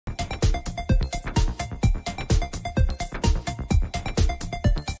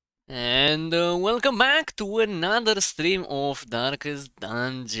And welcome back to another stream of Darkest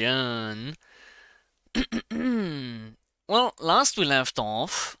Dungeon. Well, last we left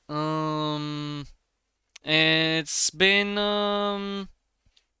off, it's been a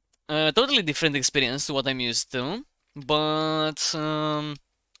totally different experience to what I'm used to, but and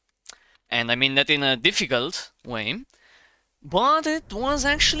I mean that in a difficult way, but it was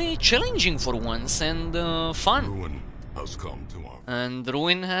actually challenging for once and fun. Ruin has come to our And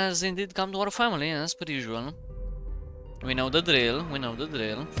ruin has indeed come to our family, as per usual. We know the drill, we know the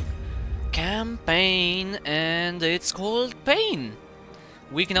drill. Campaign, and it's called Pain.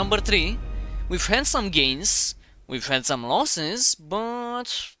 Week number 3. We've had some gains, we've had some losses, but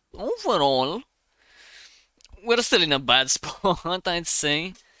overall, we're still in a bad spot, I'd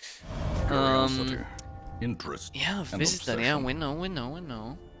say. curiosity, interest, Yeah, and visitor, yeah, obsession. we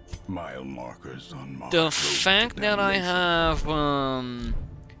know. Mile markers on my The fact that I have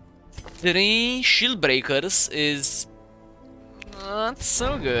 3 shield breakers is not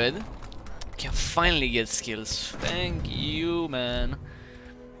so good. Can finally get skills. Thank you, man.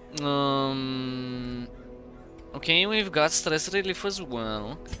 Okay, we've got stress relief as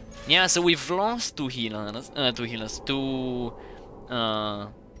well. Yeah, so we've lost 2 healers.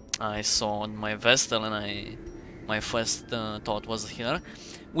 I saw my Vestal and my first thought was a healer.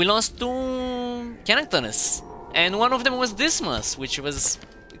 We lost 2 characters, and one of them was Dismas, which was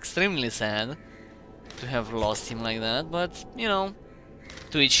extremely sad to have lost him like that, but you know,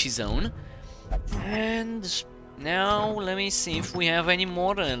 to each his own. And now let me see if we have any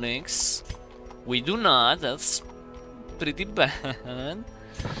more relics. We do not, that's pretty bad.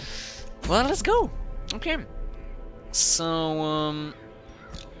 Well, let's go. Okay. So,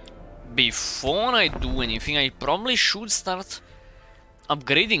 before I do anything, I probably should start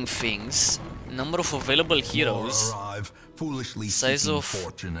upgrading things. Number of available heroes. Size of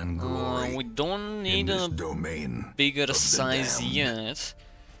fortune and glory we don't need in this a domain bigger of the size damned. yet.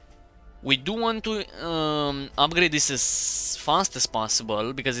 We do want to upgrade this as fast as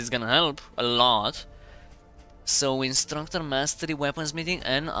possible because it's gonna help a lot. So instructor mastery, weaponsmithing,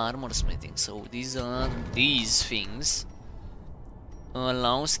 and armor smithing. So these are these things.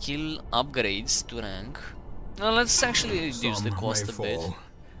 Allow skill upgrades to rank. Let's actually reduce the Some cost may a bit. fall,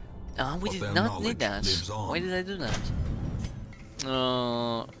 We but did their not need knowledge that. lives on. Why did I do that?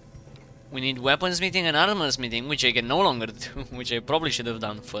 We need weaponsmithing and armor smithing, which I can no longer do, which I probably should have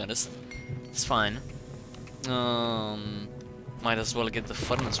done first. It's fine. Might as well get the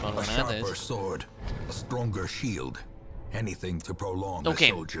furnace while A we're at sharper it. sword, a stronger shield, anything to prolong Okay.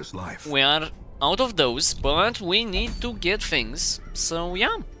 a soldier's life. We are out of those, but we need to get things. So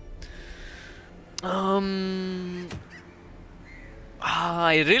yeah.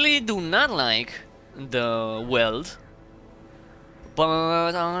 I really do not like the weld,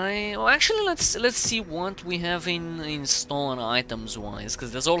 but well, actually let's see what we have in store items wise,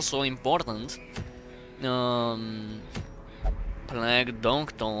 because that's also important. Plague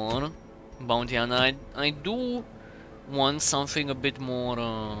Doctor, Bounty Hunter. I do want something a bit more.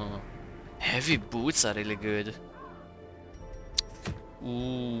 Heavy boots are really good.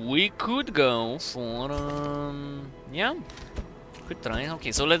 Ooh, we could go for yeah, could try.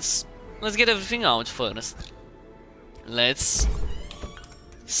 Okay, so let's get everything out first. Let's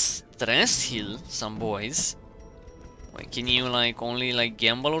stress heal some boys. Wait, can you like only like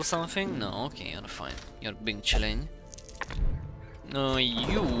gamble or something? No, okay, you're fine. You're being chilling.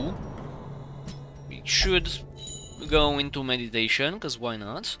 You we should go into meditation, cause why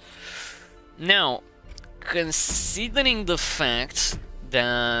not? Now, considering the fact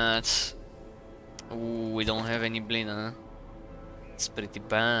that we don't have any bleed, huh? It's pretty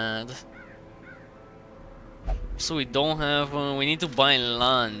bad. So we don't have. We need to buy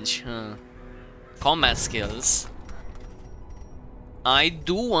lunch, huh? Combat skills. I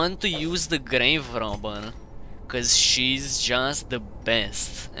do want to use the grave robber, cause she's just the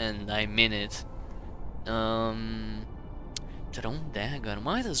best, and I mean it. Thrown dagger,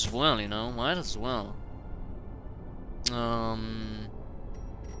 might as well, you know, might as well.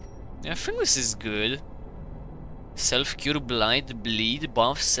 Yeah, I think this is good. Self-cure, blight, bleed,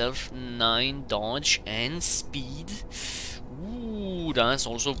 buff, self 9 dodge and speed. Ooh, that's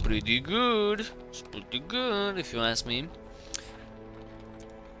also pretty good. It's pretty good if you ask me.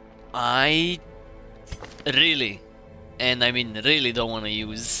 I really, and I mean really, don't want to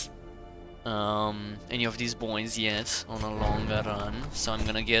use any of these boys yet on a longer run, so I'm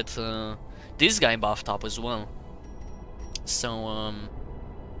gonna get this guy buffed up as well. So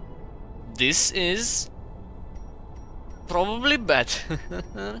this is probably better.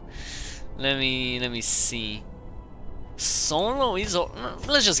 let me see. Solo is...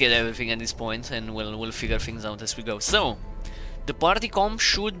 Let's just get everything at this point and we'll figure things out as we go. So, the party comp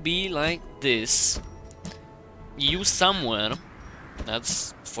should be like this. You somewhere,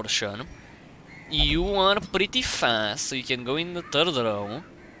 that's for sure. You are pretty fast, so you can go in the third row.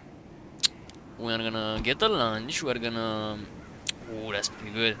 We're gonna get a lunge, we're gonna... Oh, that's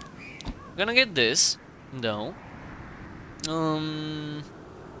pretty good. We're gonna get this, though.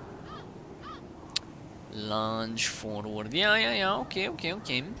 Lunge forward, yeah, okay.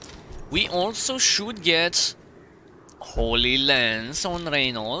 We also should get Holy Lance on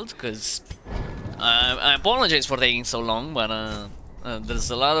Reynold, because I apologize for taking so long, but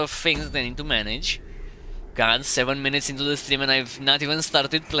there's a lot of things that I need to manage. God, 7 minutes into the stream and I've not even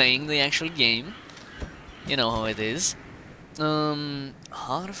started playing the actual game. You know how it is.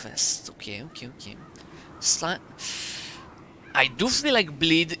 Harvest, okay. I do feel like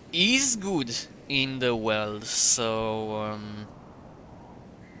bleed is good in the world, so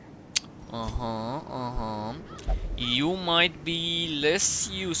you might be less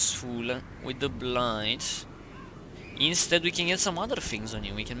useful with the blight. Instead we can get some other things on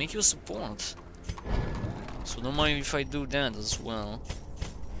you, we can make you a support. So don't mind if I do that as well.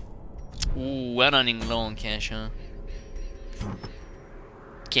 Ooh, we're running low on cash, huh?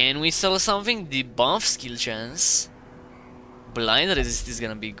 Can we sell something? Debuff skill chance. Blind resist is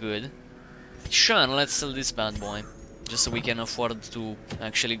gonna be good. Sure, let's sell this bad boy. Just so we can afford to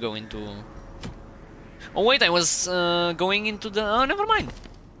actually go into... Oh wait, I was going into the... Oh, never mind.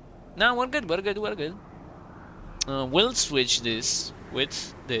 No, we're good. We'll switch this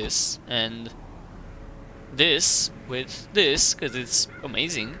with this and this with this, because it's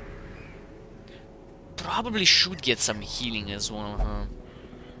amazing. Probably should get some healing as well,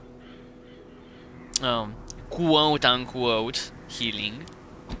 huh? Quote unquote healing.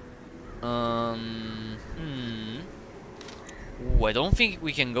 Ooh, I don't think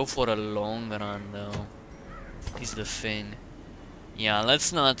we can go for a long run though. Is the thing. Yeah,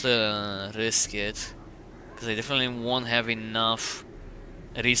 let's not risk it, because I definitely won't have enough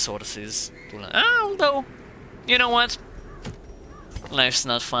resources to. Although, you know what? Life's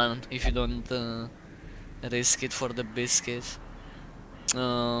not fun if you don't risk it for the biscuit.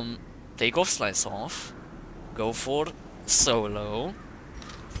 Take off slice off. Go for solo.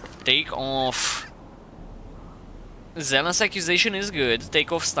 Take off Zealous Accusation is good.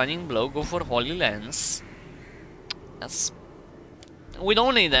 Take off Stunning Blow. Go for Holy Lance. That's... We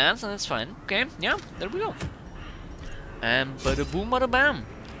don't need that, so that's fine. Okay, yeah, there we go. And bada boom bada bam.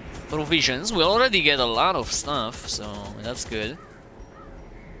 Provisions. We already get a lot of stuff, so that's good.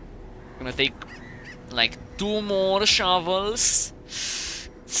 Gonna take like 2 more shovels.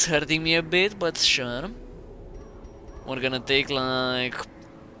 It's hurting me a bit, but sure. We're gonna take like...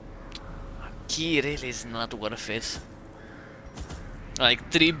 Key really is not worth it.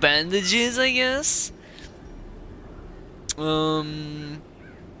 Like 3 bandages, I guess.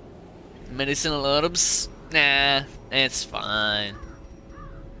 Medicinal herbs. Nah, it's fine.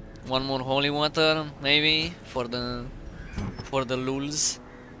 1 more holy water, maybe for the lulz.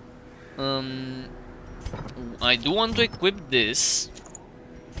 I do want to equip this.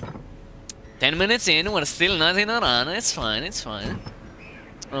 10 minutes in, we're still not in a run. It's fine, it's fine.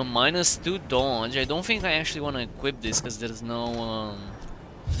 -2 dodge. I don't think I actually want to equip this because there's no...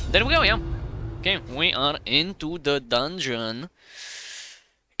 There we go, yeah. Okay, we are into the dungeon.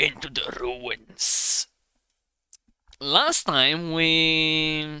 Into the ruins. Last time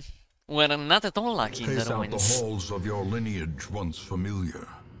we were not at all lucky in the ruins. Out the halls of your lineage once familiar.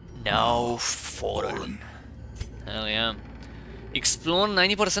 Now foreign. Hell yeah. Explore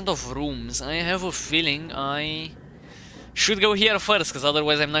 90% of rooms. I have a feeling I should go here first, because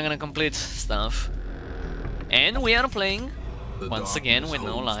otherwise I'm not gonna complete stuff. And we are playing once again with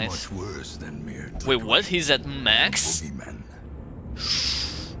no life. Wait, what? He's at max?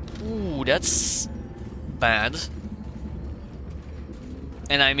 Ooh, that's bad.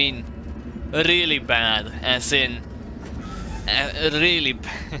 And I mean really bad, as in really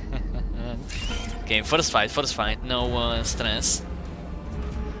bad. Okay, first fight, no stress.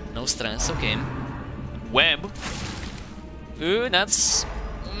 No stress, okay. Web. Ooh, that's...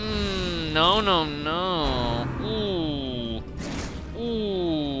 no.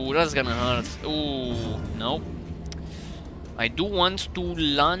 Ooh, that's gonna hurt. Ooh, no. I do want to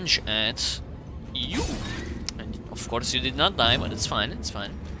lunge at you. And of course you did not die, but it's fine, it's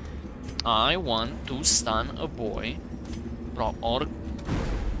fine. I want to stun a boy. Or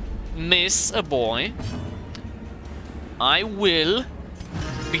miss a boy. I will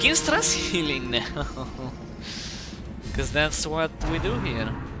begin stress healing now. Because that's what we do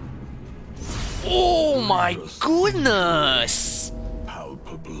here. Oh my goodness!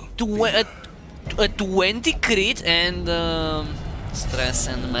 Palpable. A 20 crit and stress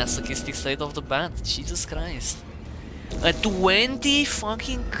and masochistic state of the bat. Jesus Christ. A 20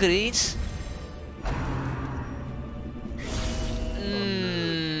 fucking crit?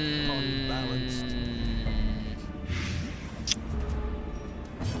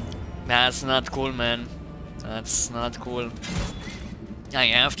 That's not cool, man. That's not cool. I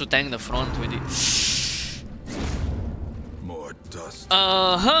have to tank the front with it. More dust.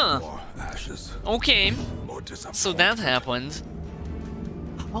 More ashes. Okay. More So that happened.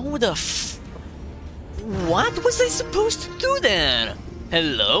 How the f... What was I supposed to do there?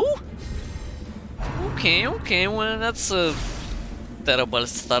 Hello? Okay, well that's a terrible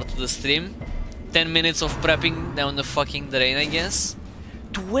start to the stream. 10 minutes of prepping down the fucking drain, I guess.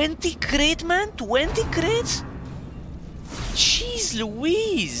 20 crit, man? 20 crit? Jeez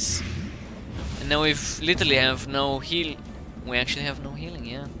Louise! And now we literally have no heal. We actually have no healing,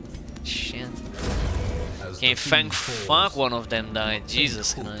 yeah. Shit. Okay, thank fuck one of them died.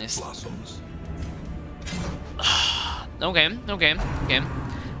 Jesus Christ. Okay.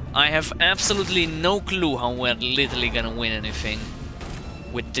 I have absolutely no clue how we're literally gonna win anything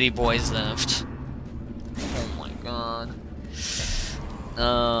with 3 boys left. Oh my god.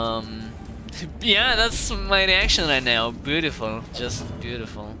 Yeah, that's my reaction right now. Beautiful, just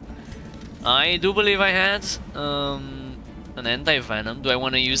beautiful. I do believe I had an anti-venom. Do I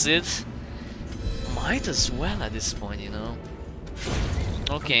want to use it? Might as well at this point, you know.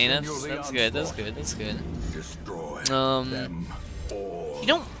 Okay, that's good. You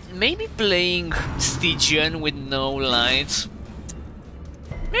know, maybe playing Stygian with no light.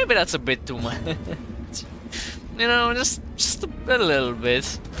 Maybe that's a bit too much. You know, just a little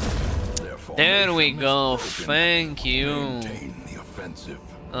bit. There we go. Thank you.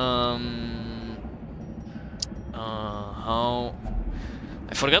 How?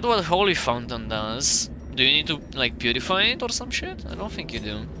 I forgot what Holy Fountain does. Do you need to like purify it or some shit? I don't think you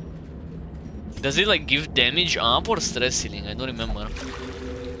do. Does it like give damage up or stress healing? I don't remember.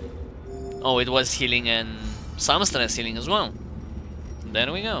 Oh, it was healing and some stress healing as well.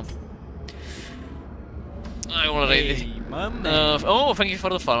 There we go. I already. Hey, my man. Oh, thank you for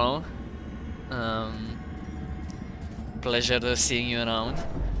the follow. Pleasure seeing you around.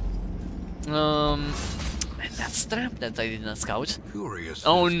 And that trap that I did not scout.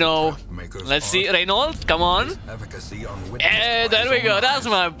 Oh no! Let's see, Reynold, come on! There we go. That's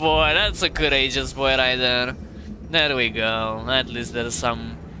my boy. That's a courageous boy right there. There we go. At least there's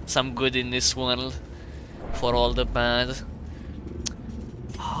some good in this world for all the bad.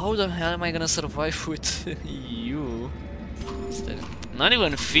 How the hell am I gonna survive with you? Not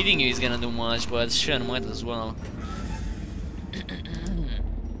even feeding you is gonna do much, but sure, might as well.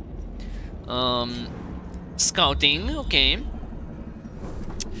 Scouting, okay.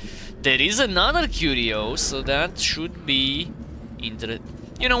 There is another curio, so that should be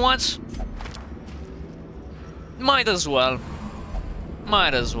You know what? Might as well.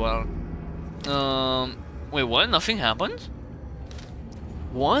 Wait, what? Nothing happened?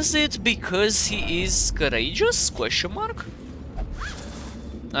 Was it because he is courageous? Question mark?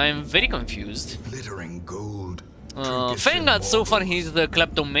 I'm very confused. Glittering gold. Thank God so far the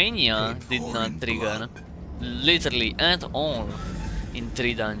kleptomania did not trigger literally at all in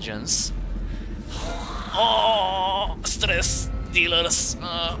 3 dungeons. Oh, stress dealers.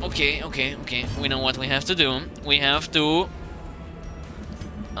 Okay. We know what we have to do. We have to...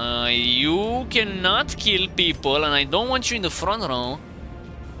 you cannot kill people, and I don't want you in the front row.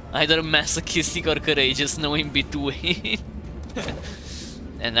 Either masochistic or courageous, no in between.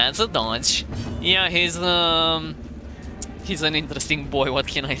 And that's a dodge. Yeah, he's an interesting boy, what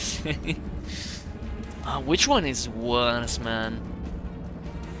can I say? Which one is worse, man?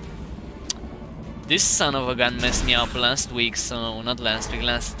 This son of a gun messed me up last week, so not last week,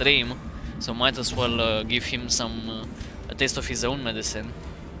 last stream. So might as well give him a taste of his own medicine.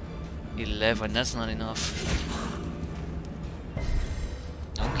 11, that's not enough.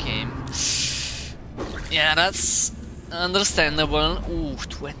 Okay. Yeah, that's understandable. Ooh,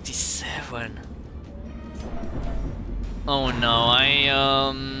 27. Oh no, I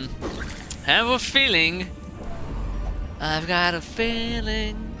have a feeling. I've got a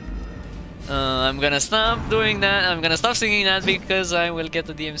feeling. I'm gonna stop doing that. I'm gonna stop singing that because I will get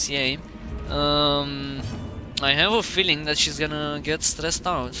the DMCA. I have a feeling that she's gonna get stressed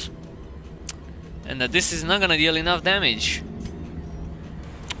out. And that this is not gonna deal enough damage.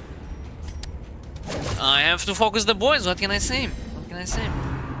 I have to focus the boys, what can I say?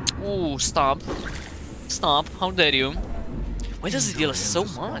 Ooh, stop. Stop, how dare you? Why does it deal so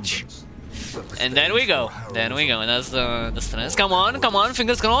much? And there we go. There we go. That's the stress. Come on,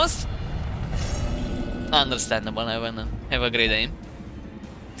 fingers crossed. Understandable. Have a great aim.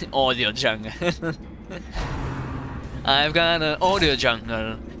 Audio jungle. I've got an audio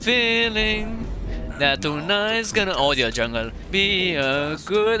jungle feeling that tonight's gonna audio jungle be a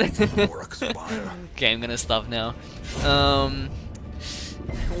good. Okay, I'm gonna stop now.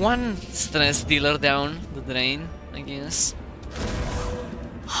 One stress dealer down the drain, I guess.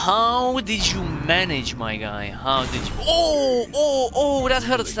 How did you manage, my guy? How did you? Oh! That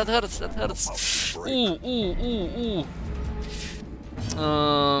hurts! That hurts! That hurts! Ooh!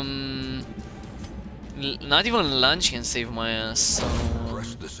 Not even lunch can save my ass. So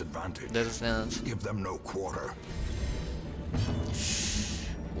there's that. Give them no quarter.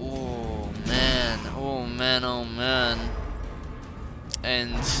 Oh man! Oh man!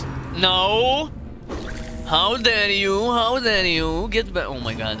 And no! How dare you? How dare you? Get back! Oh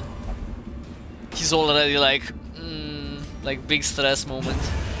my god! He's already like big stress moment.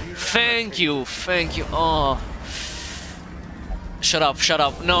 Thank you! Oh! Shut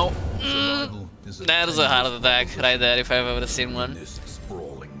up! No! There's a heart attack right there if I've ever seen one.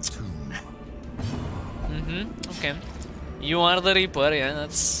 Okay. You are the Reaper, yeah,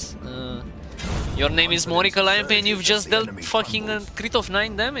 that's... your name is Morika Lamp and you've just dealt fucking a crit of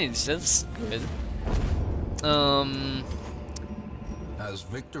 9 damage, that's good. As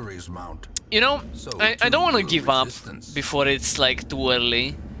victories mount, you know, I don't want to give up before it's like too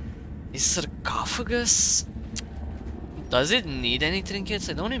early. Is sarcophagus... Does it need any trinkets?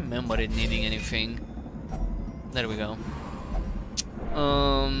 I don't remember it needing anything. There we go.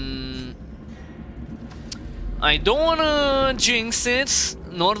 I don't wanna jinx it,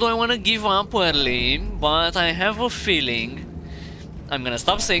 nor do I wanna give up early, but I have a feeling, I'm gonna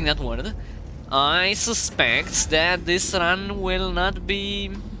stop saying that word, I suspect that this run will not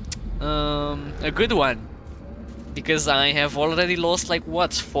be a good one. Because I have already lost like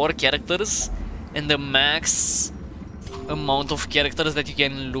what, 4 characters? And the max amount of characters that you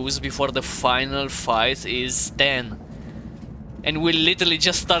can lose before the final fight is 10. And we literally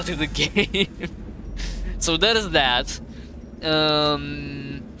just started the game. So there's that.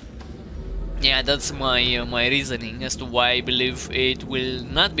 Yeah, that's my reasoning as to why I believe it will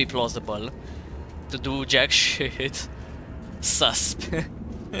not be plausible to do jack shit. Susp.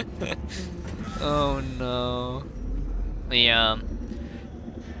 Oh no. Yeah.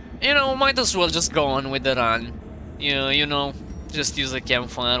 You know, might as well just go on with the run. You know, just use a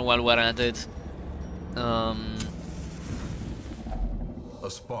campfire while we're at it. a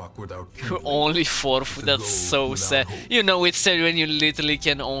spark without only 4 food, that's so sad. You know, it's sad when you literally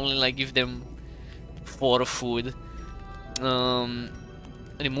can only like give them 4 food.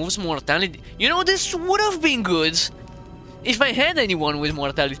 Removes mortality. You know, this would have been good if I had anyone with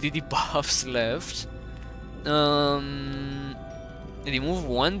mortality debuffs left. Remove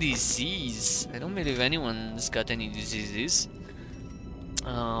 1 disease. I don't believe anyone's got any diseases.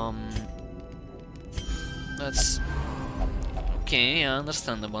 That's okay, yeah,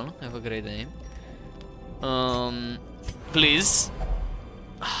 understandable. Have a great day. Please.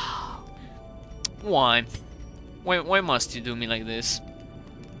 Why? Why must you do me like this?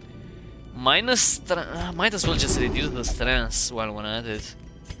 Minus might as well just reduce the stress while we're at it.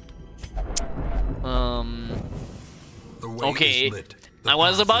 Okay, I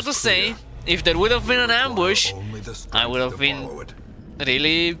was about to say, if there would have been an ambush, I would have been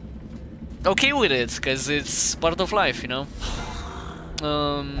really okay with it, because it's part of life, you know?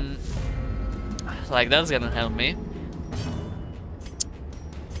 Like, that's gonna help me.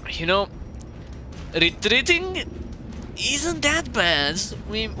 You know, retreating isn't that bad.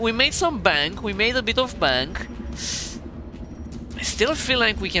 We made some bank, we made a bit of bank. I still feel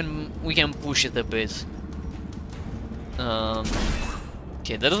like we can push it a bit.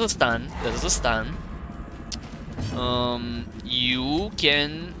 Okay, there's a stun. There's a stun. You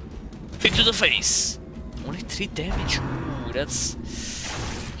can hit to the face. Only 3 damage. Ooh, that's.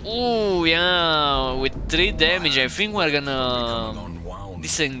 Ooh, yeah. With 3 damage, I think we're gonna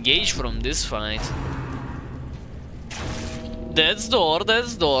disengage from this fight. That's door.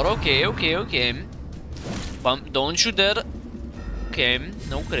 That's door. Okay, okay, okay. Don't you dare. Okay,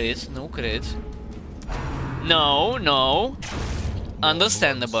 no crit. No crit. No, no.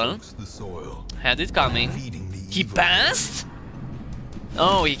 Understandable. Had it coming. He passed?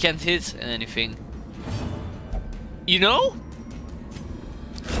 Oh, he can't hit anything. You know?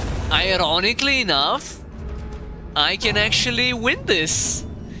 Ironically enough, I can actually win this.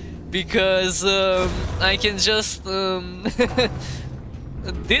 Because I can just...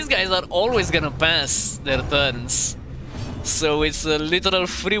 These guys are always gonna pass their turns. So it's a literal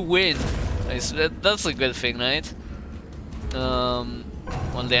free win That's a good thing, right? Well,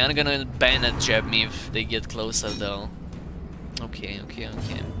 they are gonna ban at jab me if they get closer, though. Okay.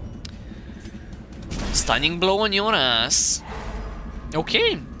 Stunning blow on your ass.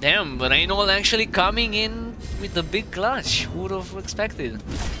 Okay, damn, Reynold actually coming in with the big clutch. Who would have expected?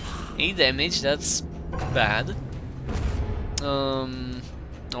 8 damage, that's bad.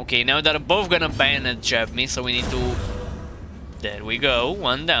 Okay, now they're both gonna ban and jab me, so we need to... There we go,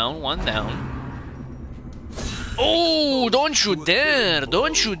 one down. Oh, don't you dare!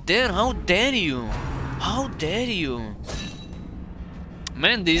 Don't you dare! How dare you! How dare you!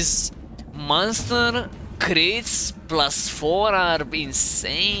 Man, these monster crits +4 are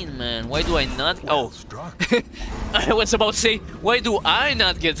insane, man. Why do I not? Oh, I was about to say, why do I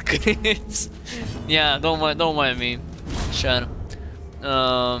not get crits? Yeah, don't mind me. Sure.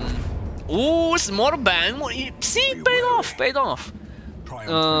 Ooh, more ban. See, paid off.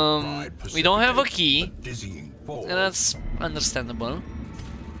 We don't have a key. And that's understandable.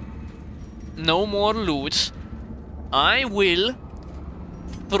 No more loot. I will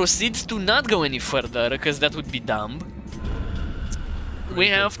proceed to not go any further, because that would be dumb. We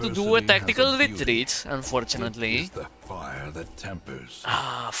have to do a tactical retreat, unfortunately.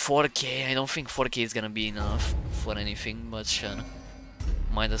 4K. I don't think 4K is gonna be enough for anything, but sure.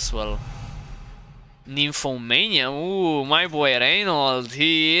 Might as well. Nymphomania. Ooh, my boy Reynold.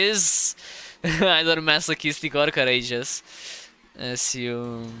 He is either masochistic or courageous, as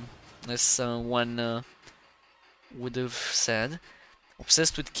one would have said.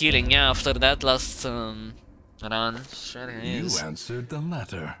 Obsessed with killing, yeah, after that last run. Sure he is. You answered the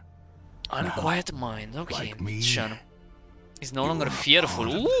letter. Unquiet mind, okay, like me, sure. He's no longer fearful.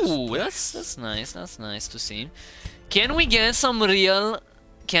 Ooh, that's nice to see. Can we get some real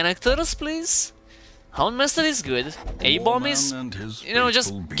characters, please? Houndmaster is good. A-Bomb is, you know,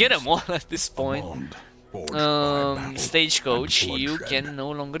 just get them all at this point. Stagecoach, you can no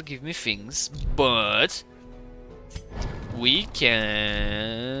longer give me things, but we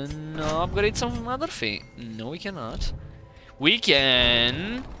can upgrade some other thing. No, we cannot. We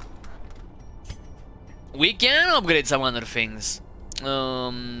can upgrade some other things.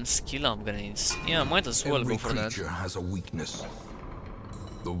 Skill upgrades. Yeah, might as well go for that. Has a weakness.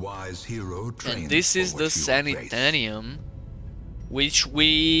 The wise hero trains and this is the sanitarium, which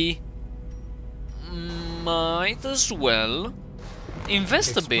we might as well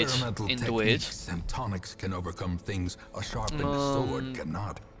invest a bit into it. And tonics can overcome things a sharpened sword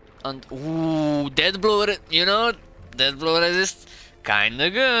cannot. And ooh, dead blow, you know, dead blow resist,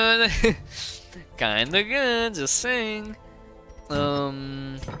 kinda good, kinda good. Just saying. Oh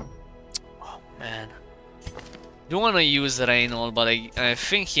man, do want to use Reynold, but I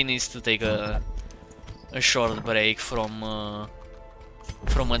think he needs to take a short break from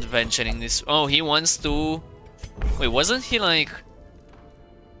adventuring this. Oh, he wants to. Wait, wasn't he like?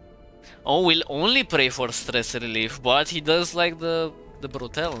 Oh, we'll only pray for stress relief, but he does like the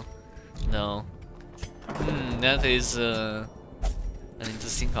brothel. No. That is an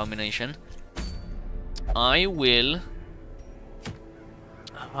interesting combination. I will.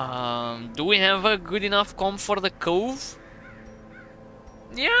 Do we have a good enough comp for the cove?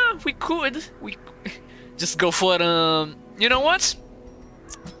 Yeah, we could. We just go for you know what?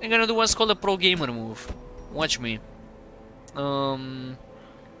 I'm gonna do what's called a pro gamer move. Watch me.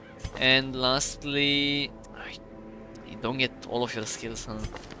 And lastly, you don't get all of your skills, huh?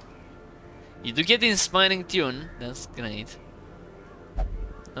 You do get Inspiring Tune, that's great.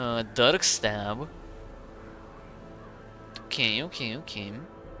 Dark Stab. Okay.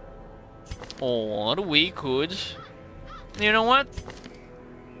 Or we could... You know what?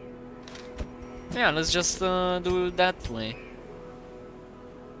 Yeah, let's just do it that way.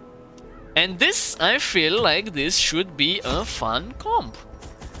 And this, I feel like this should be a fun comp.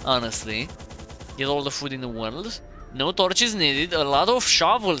 Honestly. Get all the food in the world. No torches needed, a lot of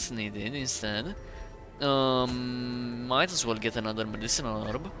shovels needed instead. Might as well get another medicinal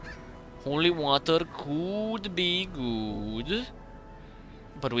herb. Holy water could be good,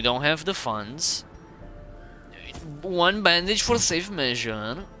 but we don't have the funds. One bandage for safe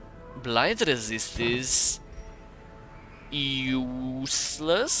measure. Blight resist is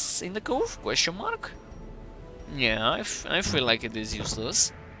useless in the cove? Question mark? Yeah, I feel like it is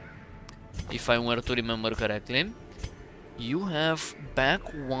useless, if I were to remember correctly. You have back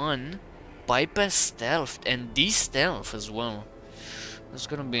one, bypass stealth, and de-stealth as well. That's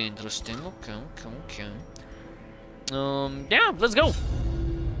gonna be interesting. Okay. Yeah, let's go.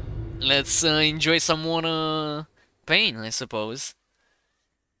 Let's enjoy some more pain, I suppose.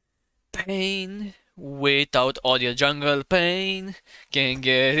 Pain. Without audio jungle pain, can't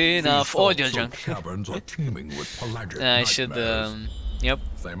get enough audio jungle. Caverns are teeming with pelagic I should, nightmares. yep.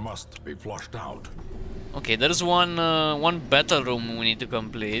 They must be flushed out. Okay, there's one battle room we need to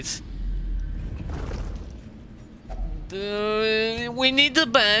complete. We need a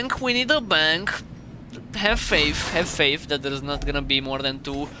bank, we need a bank. Have faith that there's not gonna be more than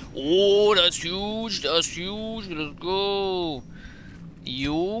 2. Oh, that's huge, let's go.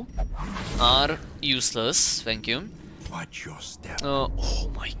 You are useless, thank you. Watch your step. Oh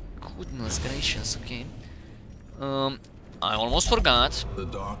my goodness gracious, okay. I almost forgot. The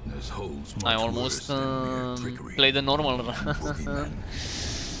darkness holds much I almost worse than mere trickery. played the normal run. Boogeyman.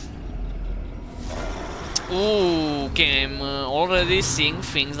 Ooh, okay, I'm already seeing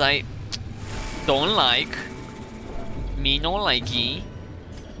things I don't like. Me no likey.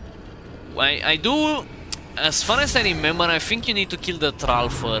 I do, as far as I remember, I think you need to kill the troll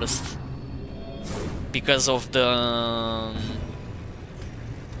first. Because of the...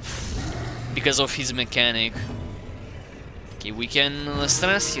 because of his mechanic. Okay, we can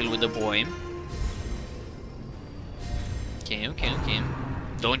stress heal with the boy. Okay.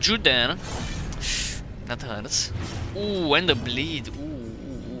 Don't you dare. That hurts. Ooh, and the bleed. Ooh.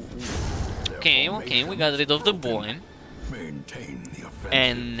 Okay, we got rid of the boy. Maintain the offensive.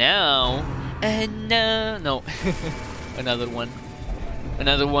 And now... no. Another one.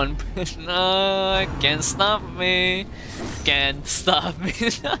 No, can't stop me. No,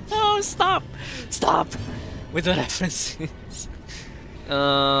 stop with the references.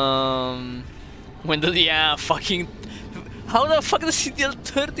 When the... yeah, fucking... how the fuck does he deal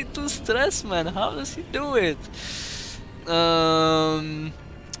 32 stress, man? How does he do it?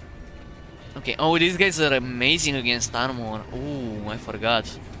 Okay, oh, these guys are amazing against armor. Ooh, I forgot.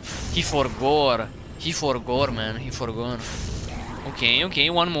 He forgot, man. He forgot. Okay,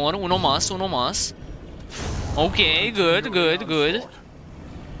 one more. Uno más. Okay, good.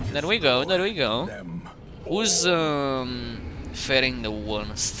 There we go. Who's faring the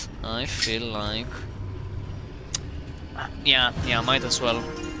worst? I feel like... yeah, might as well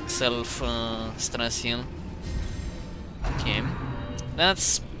stress heal. Okay,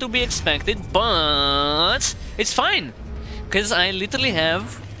 that's to be expected, but it's fine, because I literally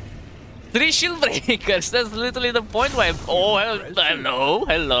have 3 shield breakers. That's literally the point why oh,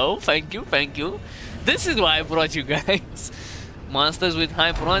 hello, thank you. This is why I brought you guys. Monsters with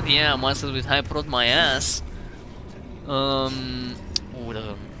high prod, yeah, monsters with high prod, my ass. Oh,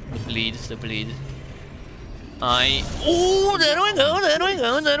 the bleed. Oh, there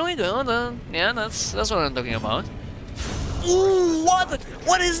we go. Yeah, that's what I'm talking about. Ooh,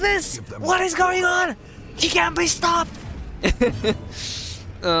 what is this? What is going on? He can't be stopped. Did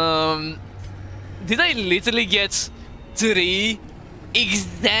I literally get 3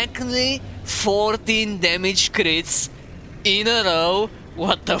 exactly 14 damage crits in a row?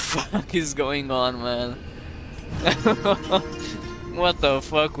 What the fuck is going on, man? What the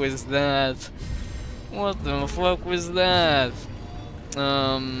fuck was that?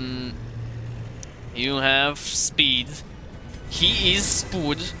 You have speed. He is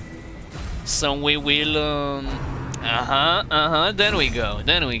spood. So we will there we go.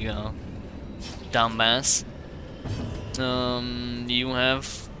 Dumbass. You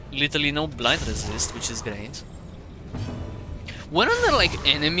have literally no blind resist, which is great. Weren't there like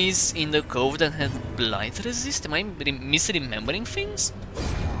enemies in the cove that had blight resist? Am I misremembering things?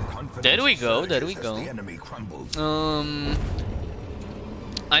 There we go.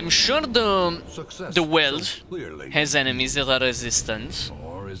 I'm sure the weld has enemies that are resistant.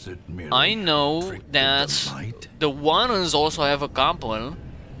 I know that the ones also have a couple.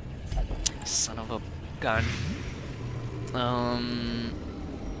 Son of a gun.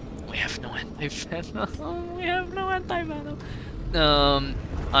 We have no anti-venom.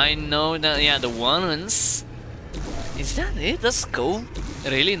 I know that, yeah, the ones... Is that it? Does Cove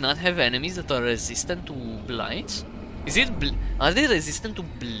really not have enemies that are resistant to blight? Is it... are they resistant to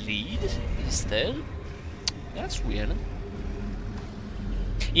bleed instead? That's weird.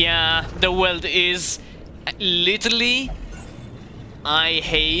 Yeah, the weld is... literally... I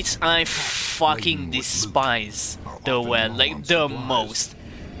fucking despise the weld, like, the most.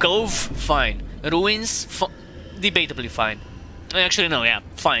 Cove, fine. Ruins, debatably fine. Actually, no, yeah,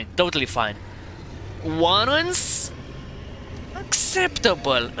 fine, totally fine. Warrens,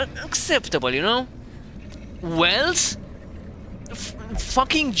 acceptable, you know? Wells,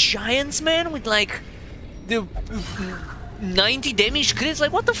 fucking giants, man, with like the 90 damage crits.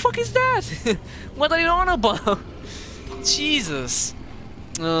 Like, what the fuck is that? What are you on about? Jesus.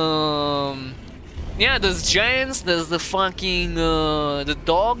 Yeah, there's giants. There's the fucking the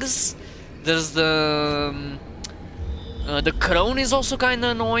dogs. There's the crone is also kind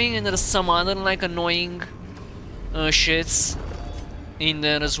of annoying, and there's some other like annoying shits in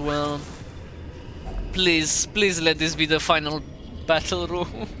there as well. Please, please let this be the final battle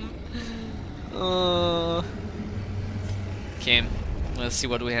room. Okay, let's see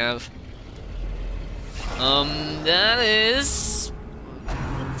what we have. That is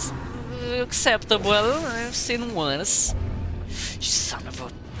acceptable. I've seen worse. Son of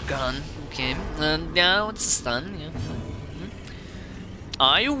a gun. Okay, and now it's a stun. Yeah.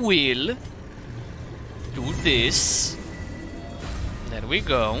 I will do this. There we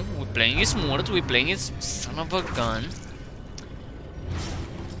go. We're playing it smart. We're playing it son of a gun.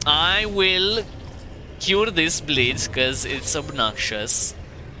 I will cure this bleed because it's obnoxious.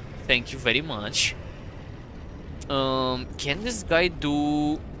 Thank you very much. Can this guy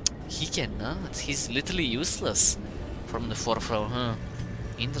do... He cannot. He's literally useless from the fourth row, huh?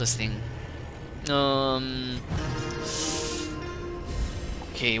 Interesting.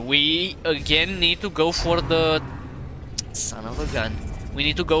 Okay, we again need to go for the... Son of a gun. We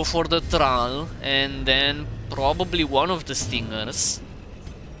need to go for the Thrall and then probably one of the Stingers.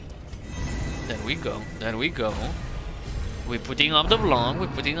 There we go, there we go. We're putting up the block, we're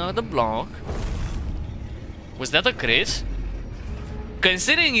putting up the block. Was that a crit?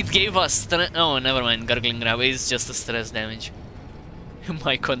 Considering it gave us oh, never mind, Gargling Grab is just a stress damage.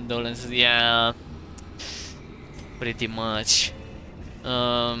 My condolences, yeah. Pretty much.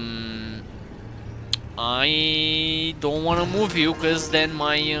 I don't want to move you because then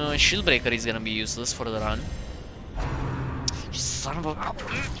my shield breaker is gonna be useless for the run. Son of a...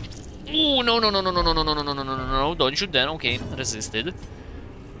 Oh, no, no, no, no, no, no, no, no, no, no, no, no, no, don't shoot that. Okay, resisted.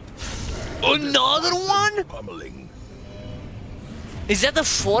 Another one? Is that the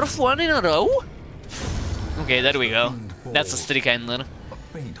fourth one in a row? Okay, there we go. That's a streak ender.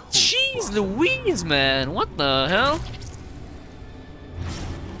 Jeez Louise, man. What the hell?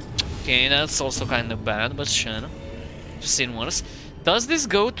 Okay, that's also kind of bad, but sure. Just seen worse. Does this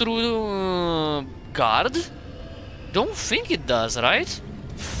go through guard? Don't think it does, right?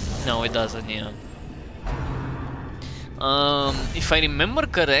 No, it doesn't, yeah. If I remember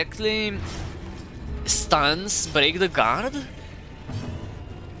correctly, stuns break the guard?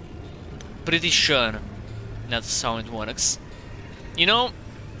 Pretty sure that's how it works. You know,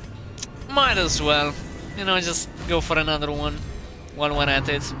 might as well. You know, just go for another one while we're at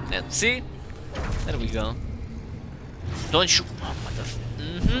it. Yeah, see? There we go. Don't shoot. Oh, what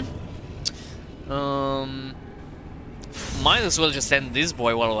the might as well just end this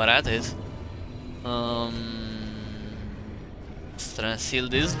boy while we're at it. Stress heal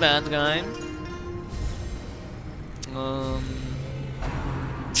this bad guy.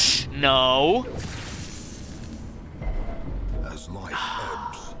 No. As life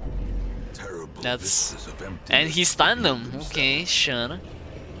ebbs, terrible That's... vistas of emptiness And he stunned them. themselves. Okay, sure.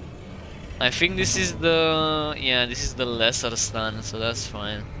 I think this is the... Yeah, this is the lesser stun, so that's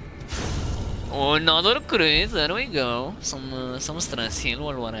fine. Oh, another crit, there we go. Some stress heal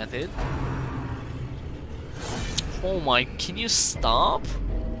while we're at it. Oh my, can you stop?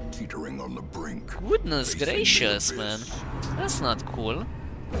 Teetering on the brink. Goodness facing the gracious, man. abyss. That's not cool.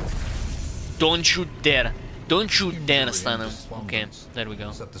 Don't you dare. Don't you dare stun him. Okay, there we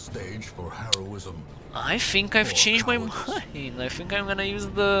go. Set the stage for heroism. I think I've changed my mind. I think I'm gonna use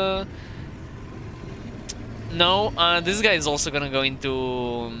the... No, this guy is also gonna go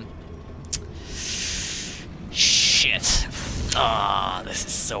into... Shit. Ah, this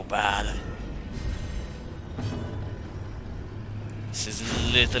is so bad. This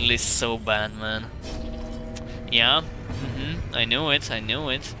is literally so bad, man. Yeah, I knew it, I knew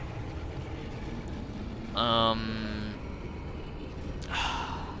it.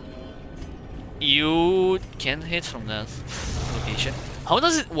 You can't hit from that location. How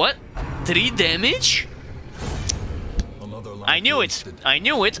does it... What? 3 damage? Another life I knew it! wasted. I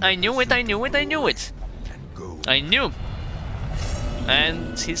knew it! I knew it! I knew it! I knew it! And go. I knew!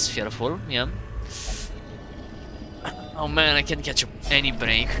 And he's fearful, yeah. Oh man, I can't catch any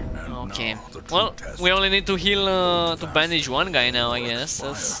break. Okay. now the true Well, test. we only need to heal, to bandage one guy now, I guess.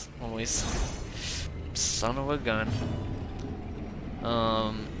 That's always... Son of a gun.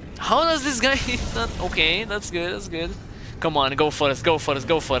 How does this guy hit that? Okay, that's good, that's good. Come on, go first, go first,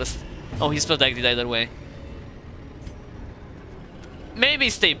 go first. Oh, he's protected either way. Maybe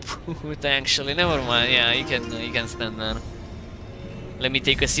stay put, actually. Never mind. Yeah, you can stand there. Let me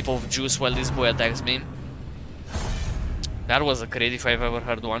take a sip of juice while this boy attacks me. That was a crit if I've ever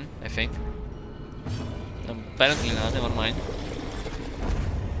heard one, I think. Apparently not, never mind.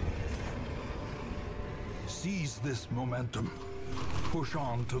 Seize this momentum. push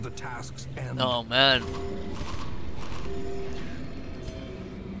on to the task's end. Oh man.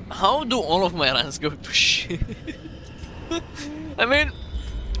 How do all of my runs go to shit? I mean,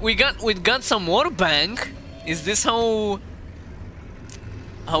 we got some more bank. Is this how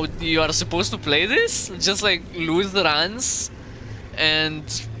you are supposed to play this? Just like lose the runs and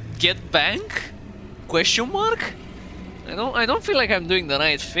get bank? Question mark? I don't feel like I'm doing the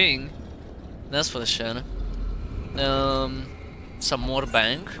right thing. That's for sure. Some more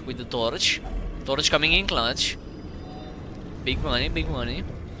bank with the torch. Torch coming in clutch. Big money, big money.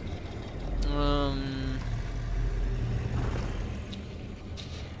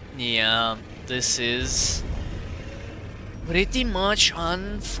 Yeah, this is pretty much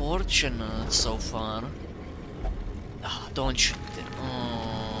unfortunate so far. Oh, don't you?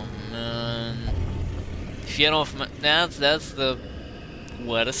 Oh man, fear of that's the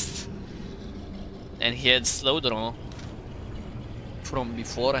worst. And he had slow draw from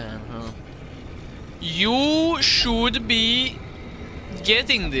beforehand. Huh? You should be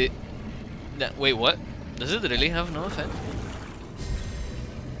getting the. Wait, what? Does it really have no effect?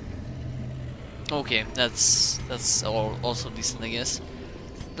 Okay, that's also decent, I guess.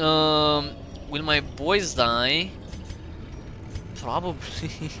 Will my boys die?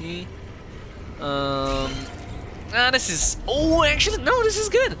 Probably. This is. Oh, actually, no. This is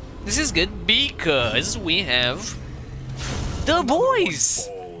good. This is good because we have the boys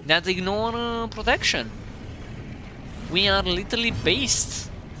that ignore protection. We are literally based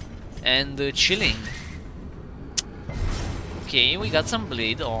and chilling. Okay, we got some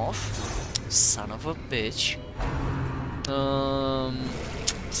blade off. Son of a bitch.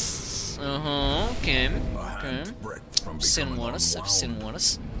 Okay. Okay. I've seen worse. I've seen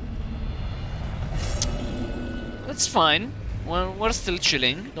worse. That's fine. Well, we're still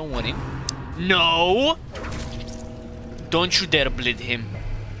chilling. Don't worry. No! Don't you dare bleed him.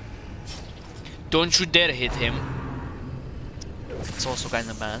 Don't you dare hit him. It's also kind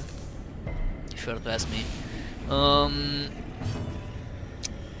of bad, if you were to ask me.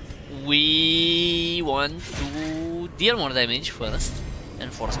 We want to deal more damage first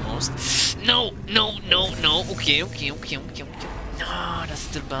and foremost. No, no, no, no. Okay, okay, okay, okay, okay. No, that's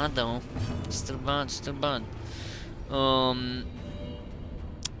still bad though. Still bad, still bad.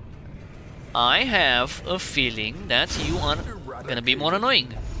 I have a feeling that you are gonna be more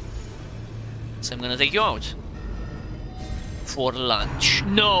annoying. So I'm gonna take you out for lunch.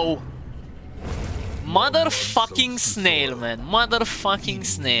 No! Motherfucking snail, man. Motherfucking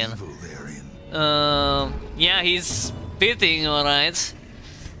snail. Yeah, he's spitting, alright.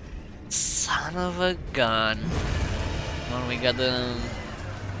 Son of a gun. Well, we got the...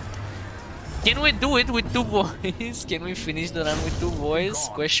 Can we do it with two boys? Can we finish the run with two boys?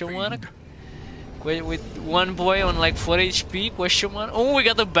 Question mark? With one boy on like 4 HP? Question mark? Oh, we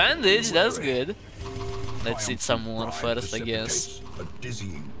got a bandage. That's good. Let's eat some more first, I guess.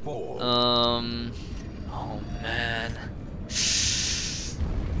 Oh man.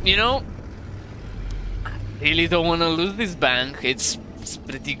 You know, I really don't want to lose this bank. It's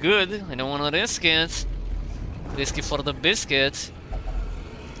pretty good. I don't want to risk it. Risk it for the biscuit.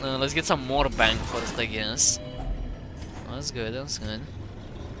 Let's get some more bank first, I guess. That's good, that's good.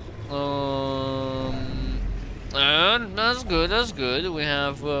 That's good, that's good. We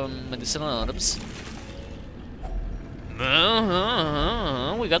have medicinal herbs.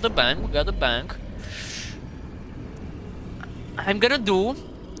 We got the bank, we got the bank. I'm gonna do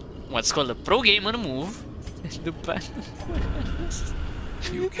what's called a pro gamer move. The bank.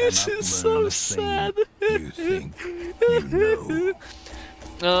 This is so sad. You think you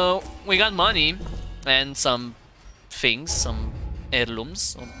know. We got money and some things, some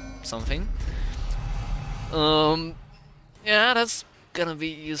heirlooms or something. Yeah, that's gonna be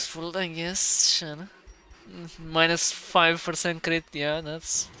useful, I guess. Sure. Minus 5% crit, yeah,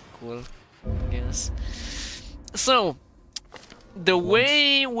 that's cool, I guess. So, the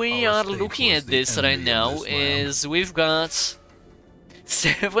way we are looking at this right now is we've got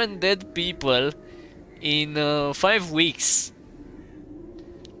 7 dead people in 5 weeks.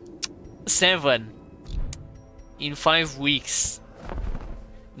 7 in 5 weeks.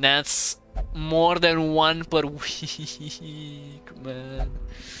 That's more than 1 per week, man.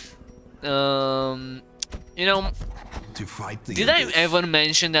 You know, did I ever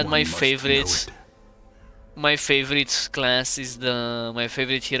mention that my favorite class is my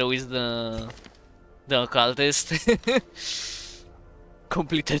favorite hero is the occultist?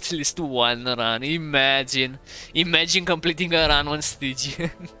 Complete at least 1 run. Imagine completing a run on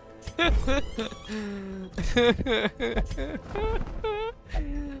Stygian.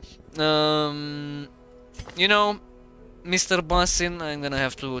 You know, Mr. Bossin, I'm gonna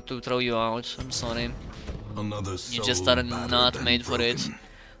have to throw you out. I'm sorry. Another You just are not made for it.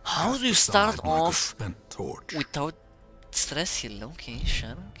 How do you start off without stress heal? Okay,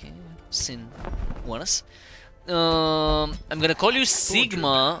 sure, okay. Seen worse. I'm gonna call you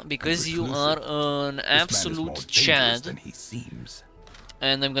Sigma because you are an absolute Chad.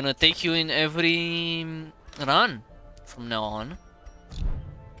 And I'm gonna take you in every run from now on.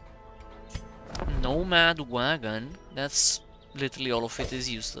 Nomad Wagon. That's literally all of it is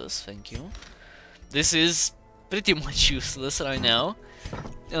useless, thank you. This is pretty much useless right now.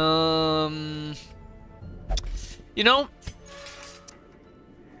 You know,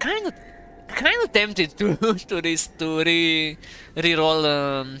 kind of tempted to re-roll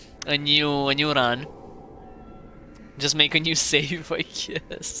a new run. Just make a new save, I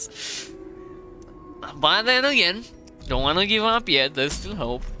guess. But then again, don't wanna give up yet. There's still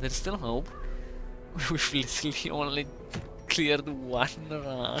hope. There's still hope. We've literally only cleared one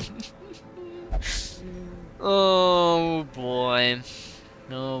run. Oh boy.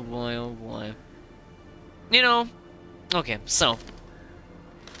 Oh boy, oh boy. You know, okay, so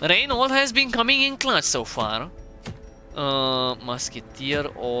Reynold has been coming in clutch so far. Musketeer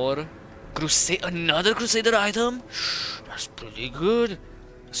or Crusade, another Crusader item? That's pretty good.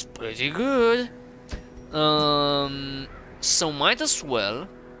 That's pretty good. So might as well.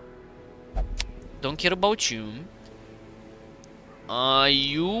 Don't care about you.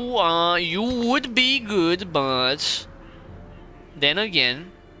 You would be good, but then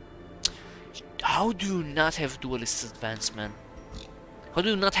again, how do you not have duelist advance, man? How do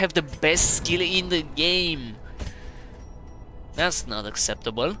you not have the best skill in the game? That's not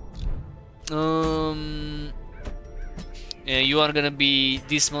acceptable. Yeah, you are gonna be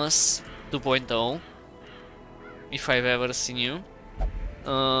Dismas 2.0 if I've ever seen you.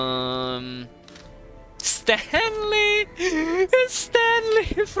 Stanley!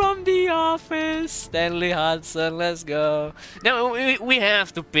 Stanley from The Office! Stanley Hudson, let's go. No, we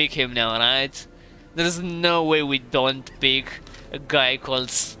have to pick him now, right? There's no way we don't pick a guy called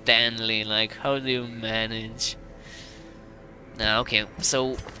Stanley. Like, how do you manage? Nah, okay,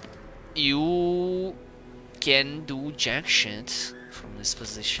 so you can do jack shit from this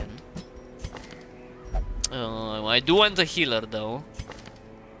position. I do want a healer though.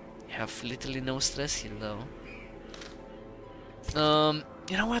 Have literally no stress heal though.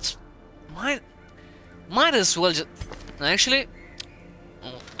 You know what? Might as well just actually,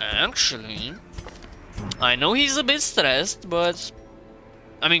 I know he's a bit stressed, but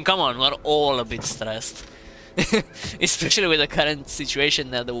I mean, come on, we're all a bit stressed, especially with the current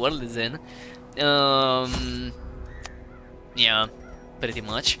situation that the world is in. Yeah, pretty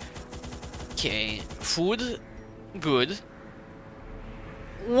much. Okay, food, good.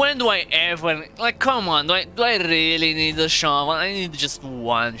 When do I ever, like, come on, do I really need a shovel? I need just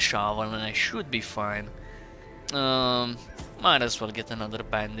one shovel and I should be fine. Might as well get another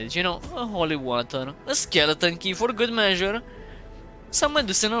bandage, you know, a holy water, a skeleton key for good measure, some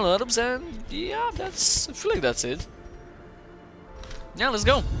medicinal herbs, and yeah, I feel like that's it. Yeah, let's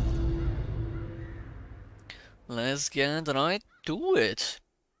go. Let's get right to it.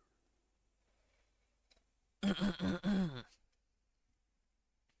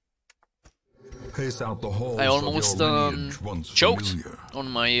 Pace out the halls I almost choked familiar. on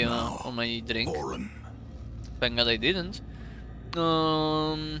my drink. Foreign. Thank God I didn't.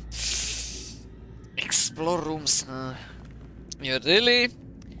 Explore rooms. You're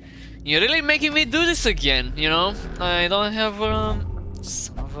really making me do this again. You know, I don't have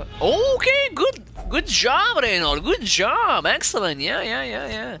okay, good job, Reynold. Good job, excellent.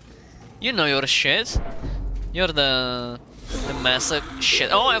 Yeah. You know your shit. You're the massive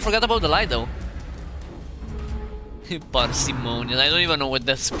shit. Oh, I forgot about the light though. Parsimonious. I don't even know what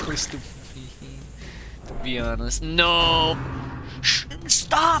that's supposed to be. To be honest. No! Shh,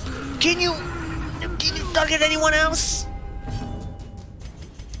 stop! Can you target anyone else?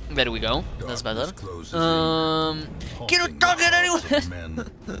 There we go. That's better. Can you target anyone?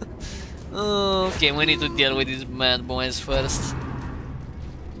 Okay, we need to deal with these bad boys first.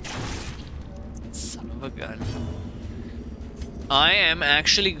 Son of a gun. I am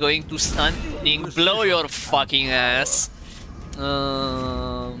actually going to stunning blow your fucking ass.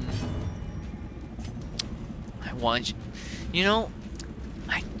 I want you, you know,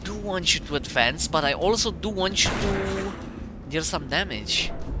 I do want you to advance, but I also do want you to deal some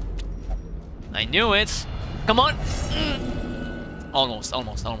damage. I knew it. Come on. Almost.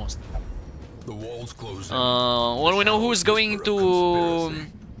 The walls closing. Well, we know who's going to.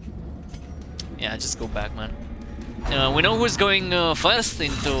 Yeah, just go back, man. We know who's going first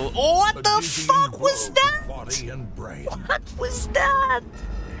into. Oh, what the fuck was that? body and brain. What was that?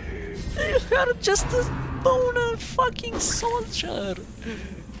 You're just a boner fucking soldier.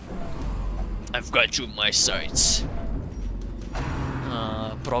 I've got you in my sights.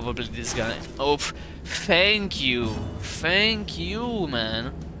 Probably this guy. Oh, thank you. Thank you,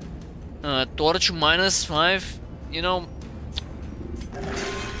 man. Torch -5, you know.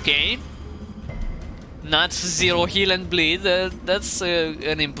 Okay. Not 0 heal and bleed, that's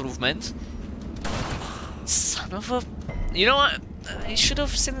an improvement. Son of a... You know what? I should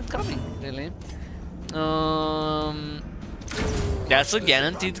have seen it coming, really. That's a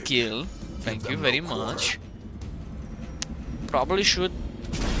guaranteed kill. Thank you very much. Probably should...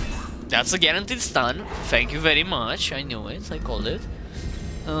 That's a guaranteed stun. Thank you very much. I knew it. I called it.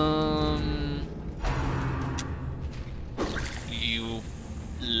 You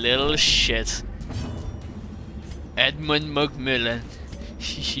little shit. Edmund Macmillan.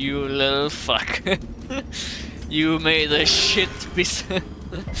 You little fuck. You made a shit piece.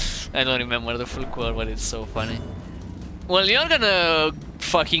 I don't remember the full quote, but it's so funny. Well, you're gonna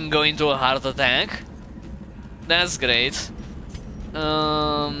fucking go into a heart attack. That's great.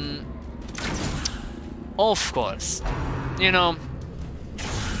 Of course. You know.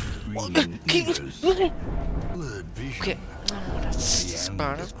 Okay. Oh, that's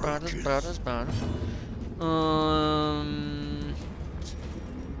bad, that's bad, that's bad, that's bad.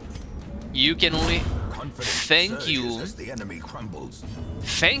 You can only... Thank you.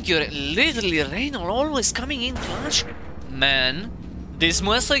 Thank you. Literally, Raynor always coming in clutch. Man, this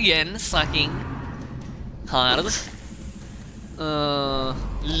was again sucking hard.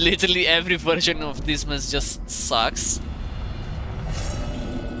 Literally every version of this must just sucks.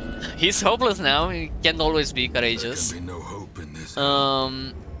 He's hopeless now. He can't always be courageous. No hope in this.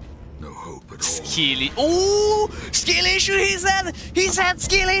 No hope at all. Skill. Oh, skill issue. He's had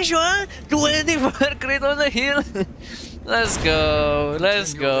skill issue, huh? 24 crit on the hill. Let's go.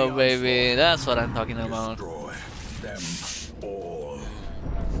 Let's go, baby. That's what I'm talking about. Destroy them all.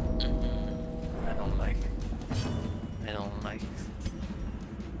 I don't like.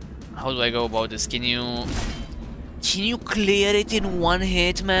 How do I go about this? Can you clear it in one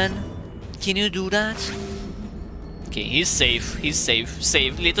hit, man? Can you do that? Okay, he's safe. He's safe.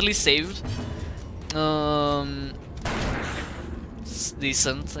 Saved. Literally saved. It's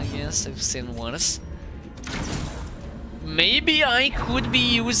decent, I guess. I've seen worse. Maybe I could be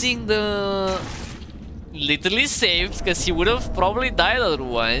using the literally saved, because he would have probably died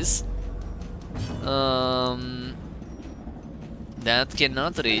otherwise. That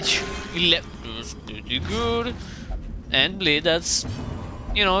cannot reach. That's pretty good. And bleed, that's,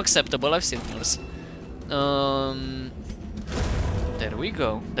 you know, acceptable. I've seen worse. There we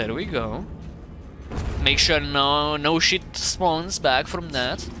go. There we go. Make sure no shit spawns back from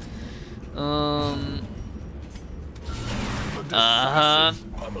that.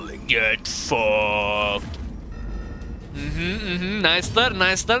 Get fucked.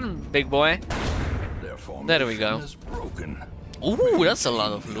 Nice turn, big boy. There we go. Ooh, that's a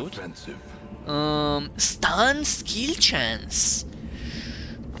lot of loot. Stun skill chance.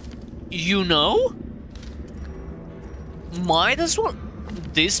 You know? Might as well.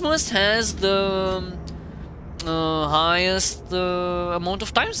 This must has the highest amount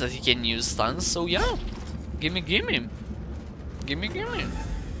of times that you can use stuns, so yeah. Gimme.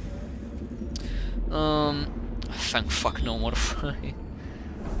 Thank fuck, no more fight.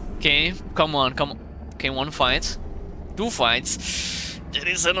 Okay, come on. Okay, one fight. 2 fights. There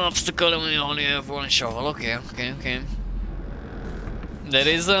is an obstacle and we only have 1 shovel. Okay. There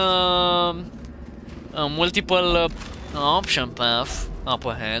is a multiple option path up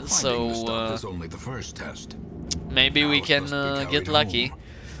ahead, so only the first test. Maybe we can get lucky.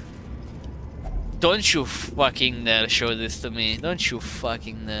 Don't you fucking dare show this to me. Don't you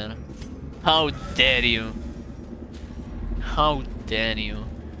fucking dare. How dare you? How dare you?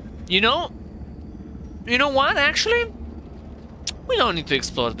 You know what, actually? We don't need to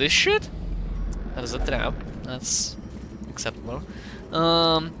explore this shit. There's a trap. That's acceptable.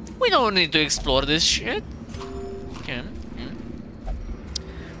 We don't need to explore this shit. Okay.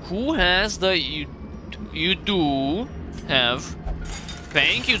 Who has the... You do have...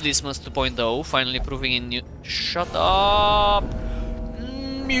 Thank you, Dismas 2.0, finally proving in new... Shut up!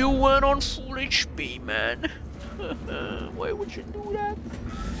 You went on full HP, man. Why would you do that?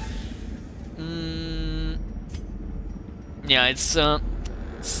 Yeah, it's son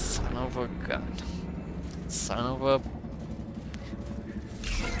of a gun. Son of a...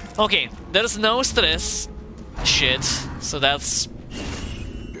 Okay, there's no stress shit, so that's...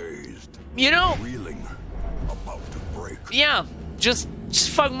 You know... Yeah, just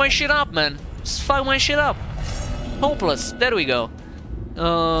fuck my shit up, man. Just fuck my shit up. Hopeless. There we go.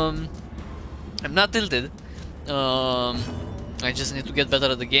 I'm not tilted. I just need to get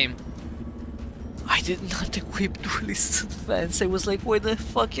better at the game. I did not equip Duelist Advance. I was like, why the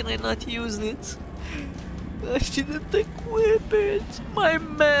fuck can I not use it? I didn't equip it. My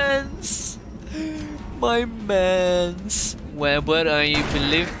mans. My mans. Weber, I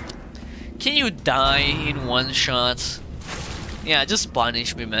believe. Can you die in one shot? Yeah, just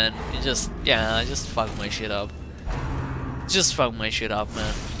punish me, man. You just fuck my shit up. Just fuck my shit up,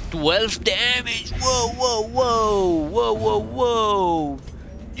 man. 12 damage! Whoa, whoa, whoa! Whoa, whoa, whoa!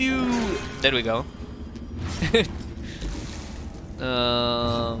 Dude! There we go. They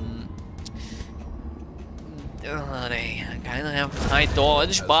kinda have high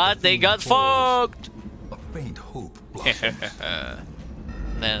dodge, but they got fucked! A faint hope blossoms.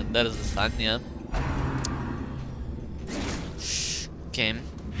 That is the stun, yeah. Okay.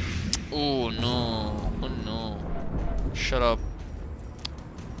 Oh no. Oh no. Shut up.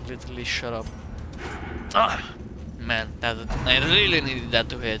 Literally shut up. Ah! Man, I really needed that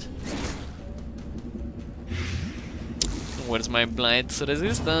to hit. Where's my blight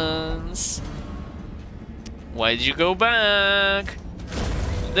resistance? Why'd you go back?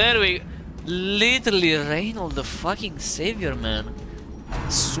 There we literally Reynold the fucking savior, man.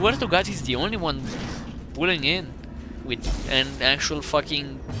 Swear to God, he's the only one pulling in with an actual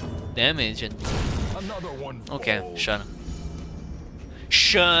fucking damage. And okay, sure.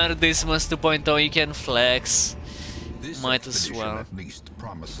 Sure, this must 2.0, you can flex. Might as well.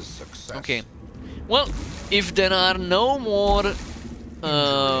 Okay. Well, if there are no more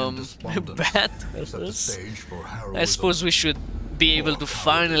battles, I suppose we should be able to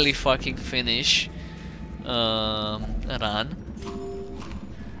finally fucking finish a run.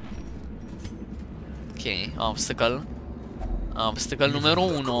 Okay, obstacle. Obstacle numero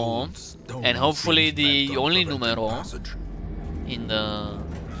uno. And hopefully the only numero in the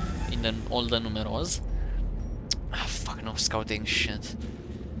all the numeros. Ah, fuck, no scouting shit.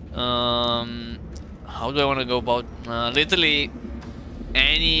 How do I want to go about? Literally,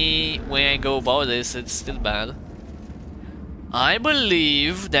 any way I go about this, it's still bad. I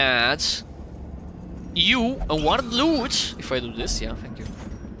believe that you award loot. If I do this, yeah, thank you.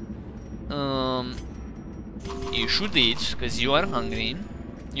 You should eat because you are hungry.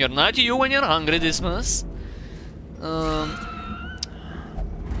 You're not you when you're hungry, Dismas.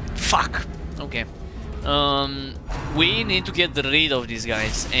 Fuck. Okay. We need to get rid of these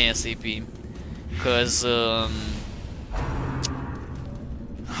guys ASAP. Cause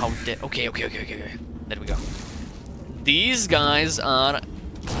how okay. There we go. These guys are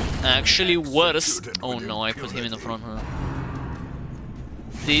actually worse. Oh no, I put him in the front, huh?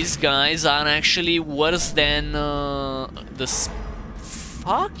 These guys are actually worse than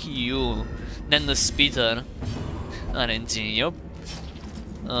fuck you. Than the Speeder. RNG, yup.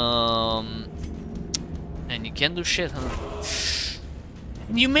 And you can't do shit, huh?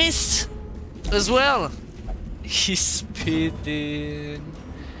 You missed as well. He's spitting.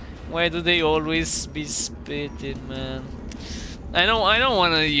 Why do they always be spitting, man? I don't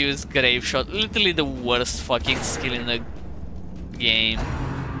want to use Grave Shot. Literally the worst fucking skill in the game.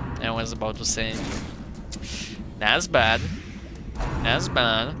 I was about to say. That's bad. That's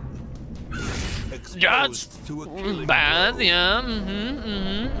bad. That's bad, yeah.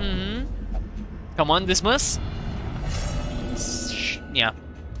 Come on, Dismas. Yeah.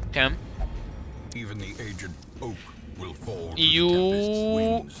 Okay. Even the aged oak will fall to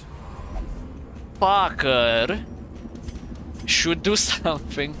You fucker should do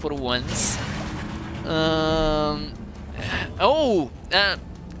something for once.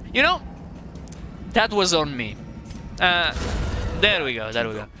 You know, that was on me. There we go. There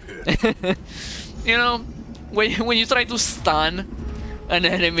we go. You know, when you try to stun an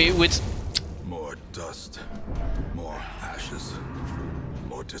enemy with more dust, more ashes,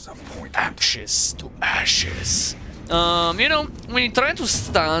 more disappointment. ashes to ashes. You know, when you try to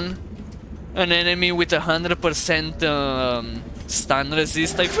stun an enemy with 100% stun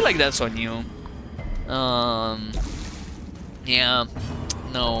resist, I feel like that's on you. Yeah,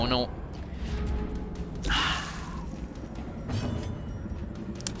 no.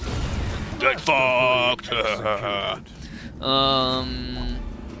 Get fucked.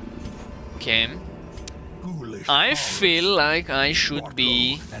 Okay. I feel like I should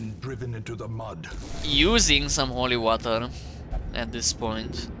be using some holy water at this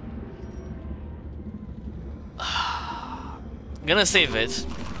point. Gonna save it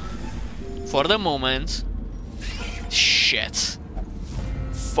for the moment. Shit.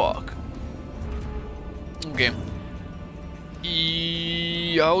 Fuck. Okay.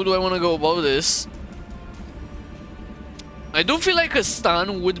 How do I want to go about this? I do feel like a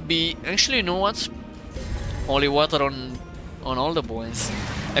stun would be... Actually, you know what? Holy water on all the boys.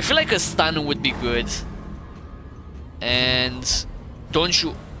 I feel like a stun would be good. And... Don't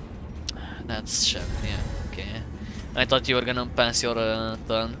you... That's shit, yeah, okay. I thought you were gonna pass your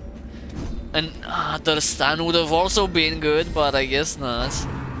turn. And the stun would have also been good, but I guess not.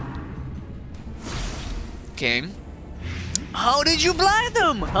 Okay. How did you blind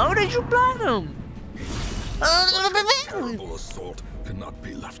him? How did you blind him? Terrible assault cannot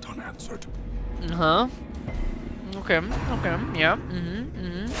be left unanswered. Huh? Okay, yeah.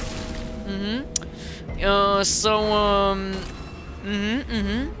 Yeah,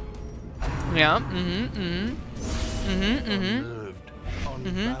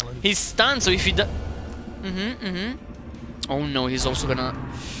 He's stunned, so if he does... Oh no, he's also gonna...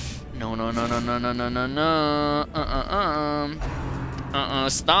 No.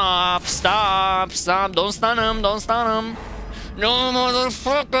 Stop. Don't stun him. No,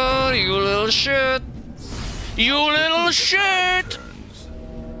 motherfucker, you little shit.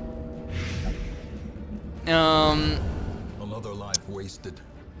 Another life wasted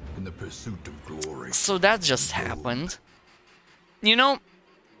in the pursuit of glory. So that just happened. You know,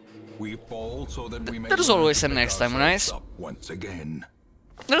 We fall so that we may there's always a next time, right? Once again.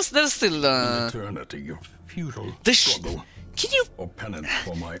 There's still An eternity of futile struggle. Can you... Or penance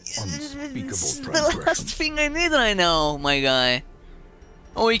for my unspeakable It's the transgression. last thing I need right now, my guy.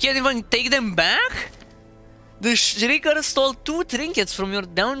 Oh, you can't even take them back? The Shrieker stole 2 trinkets from your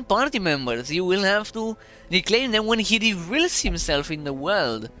downed party members. You will have to reclaim them when he reveals himself in the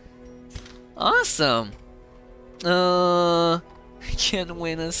world. Awesome. Can't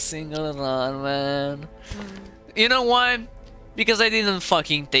win a single run, man. You know why? Because I didn't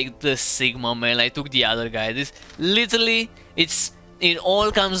fucking take the Sigma, man. I took the other guy. This literally, it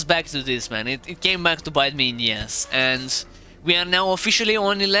all comes back to this, man. It came back to bite me in the ass. And we are now officially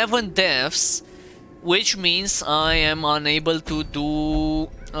on 11 deaths, which means I am unable to do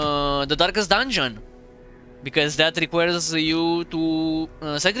the Darkest Dungeon. Because that requires you to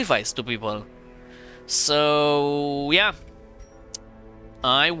sacrifice 2 people. So, yeah.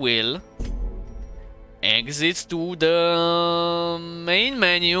 I will exit to the main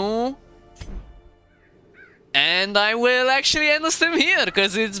menu. And I will actually end the stream here,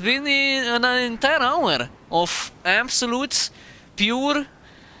 because it's been an entire hour of absolute, pure,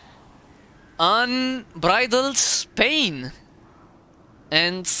 unbridled pain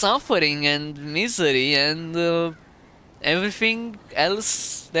and suffering and misery and everything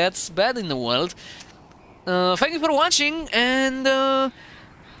else that's bad in the world. Thank you for watching, and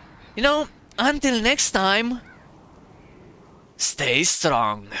you know, until next time, stay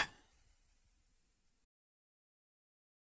strong.